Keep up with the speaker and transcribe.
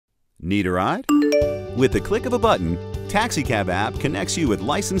Need a ride? With the click of a button, TaxiCab app connects you with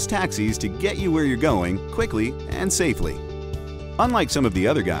licensed taxis to get you where you're going quickly and safely. Unlike some of the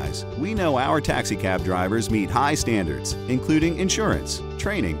other guys, we know our TaxiCab drivers meet high standards, including insurance,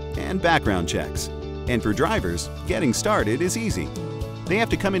 training, and background checks. And for drivers, getting started is easy. They have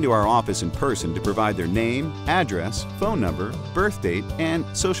to come into our office in person to provide their name, address, phone number, birth date, and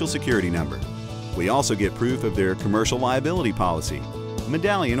social security number. We also get proof of their commercial liability policy,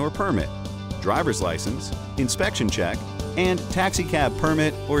 medallion or permit, driver's license, inspection check, and TaxiCab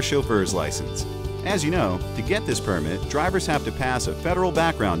permit or chauffeur's license. As you know, to get this permit, drivers have to pass a federal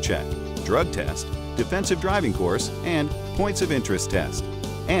background check, drug test, defensive driving course, and points of interest test.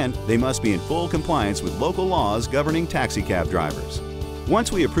 And they must be in full compliance with local laws governing TaxiCab drivers. Once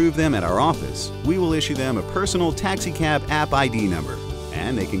we approve them at our office, we will issue them a personal TaxiCab app ID number,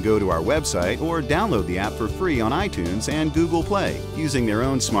 and they can go to our website or download the app for free on iTunes and Google Play using their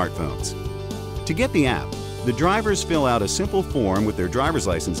own smartphones. To get the app, the drivers fill out a simple form with their driver's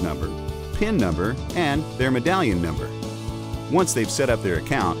license number, PIN number, and their medallion number. Once they've set up their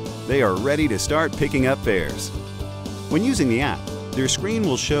account, they are ready to start picking up fares. When using the app, their screen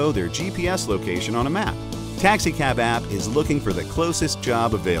will show their GPS location on a map. TaxiCab app is looking for the closest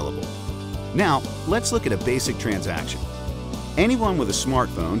job available. Now, let's look at a basic transaction. Anyone with a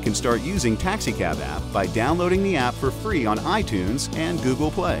smartphone can start using TaxiCab app by downloading the app for free on iTunes and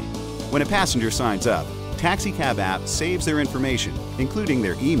Google Play. When a passenger signs up, TaxiCab app saves their information, including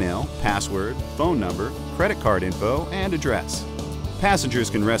their email, password, phone number, credit card info, and address. Passengers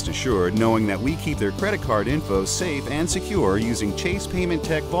can rest assured knowing that we keep their credit card info safe and secure using Chase Payment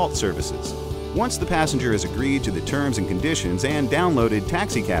Tech Vault services. Once the passenger has agreed to the terms and conditions and downloaded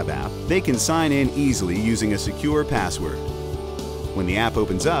TaxiCab app, they can sign in easily using a secure password. When the app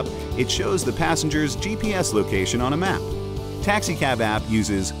opens up, it shows the passenger's GPS location on a map. TaxiCab app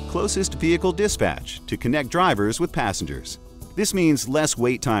uses closest vehicle dispatch to connect drivers with passengers. This means less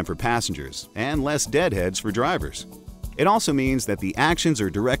wait time for passengers and less deadheads for drivers. It also means that the actions are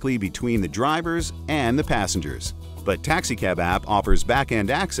directly between the drivers and the passengers. But TaxiCab app offers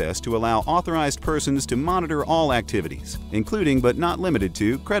back-end access to allow authorized persons to monitor all activities, including but not limited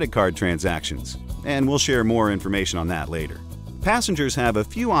to credit card transactions. And we'll share more information on that later. Passengers have a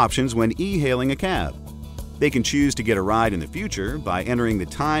few options when e-hailing a cab. They can choose to get a ride in the future by entering the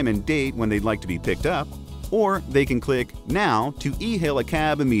time and date when they'd like to be picked up, or they can click Now to e-hail a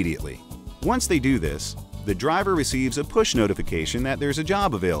cab immediately. Once they do this, the driver receives a push notification that there's a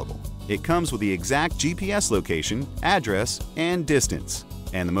job available. It comes with the exact GPS location, address, and distance,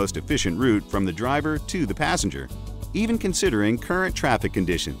 and the most efficient route from the driver to the passenger, even considering current traffic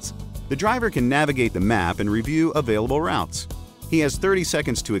conditions. The driver can navigate the map and review available routes. He has 30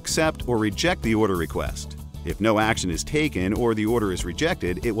 seconds to accept or reject the order request. If no action is taken or the order is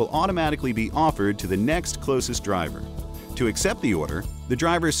rejected, it will automatically be offered to the next closest driver. To accept the order, the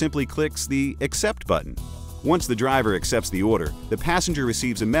driver simply clicks the Accept button. Once the driver accepts the order, the passenger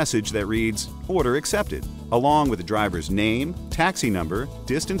receives a message that reads, Order accepted, along with the driver's name, taxi number,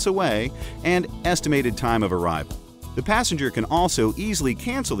 distance away, and estimated time of arrival. The passenger can also easily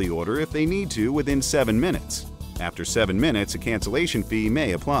cancel the order if they need to within 7 minutes. After 7 minutes, a cancellation fee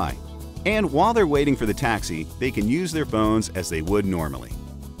may apply. And while they're waiting for the taxi, they can use their phones as they would normally.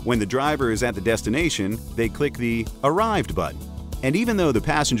 When the driver is at the destination, they click the Arrived button. And even though the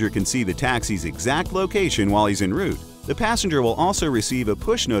passenger can see the taxi's exact location while he's en route, the passenger will also receive a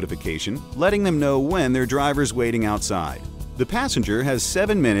push notification letting them know when their driver's waiting outside. The passenger has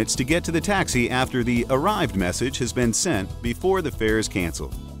 7 minutes to get to the taxi after the Arrived message has been sent before the fare is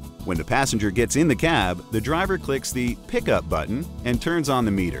canceled. When the passenger gets in the cab, the driver clicks the Pickup button and turns on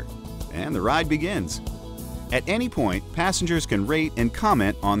the meter. And the ride begins. At any point, passengers can rate and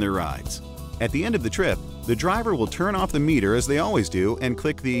comment on their rides. At the end of the trip, the driver will turn off the meter as they always do and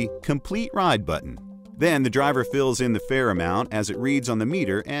click the Complete Ride button. Then the driver fills in the fare amount as it reads on the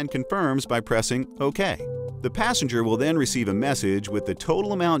meter and confirms by pressing OK. The passenger will then receive a message with the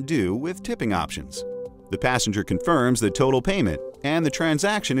total amount due with tipping options. The passenger confirms the total payment, and the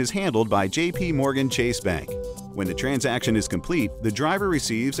transaction is handled by JP Morgan Chase Bank. When the transaction is complete, the driver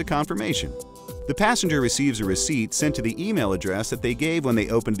receives a confirmation. The passenger receives a receipt sent to the email address that they gave when they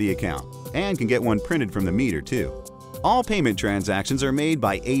opened the account, and can get one printed from the meter too. All payment transactions are made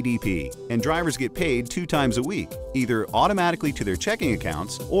by ADP, and drivers get paid 2 times a week, either automatically to their checking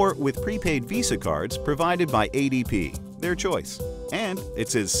accounts or with prepaid Visa cards provided by ADP, their choice. And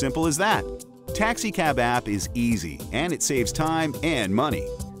it's as simple as that. TaxiCab app is easy, and it saves time and money.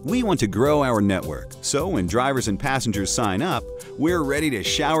 We want to grow our network, so when drivers and passengers sign up, we're ready to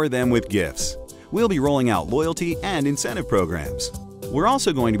shower them with gifts. We'll be rolling out loyalty and incentive programs. We're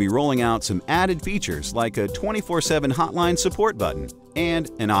also going to be rolling out some added features like a 24/7 hotline support button and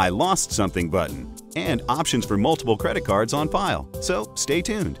an I lost something button, and options for multiple credit cards on file, so stay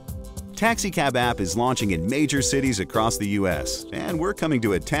tuned. TaxiCab app is launching in major cities across the US, and we're coming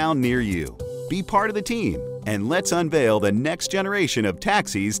to a town near you. Be part of the team, and let's unveil the next generation of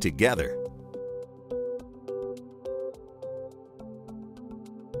taxis together.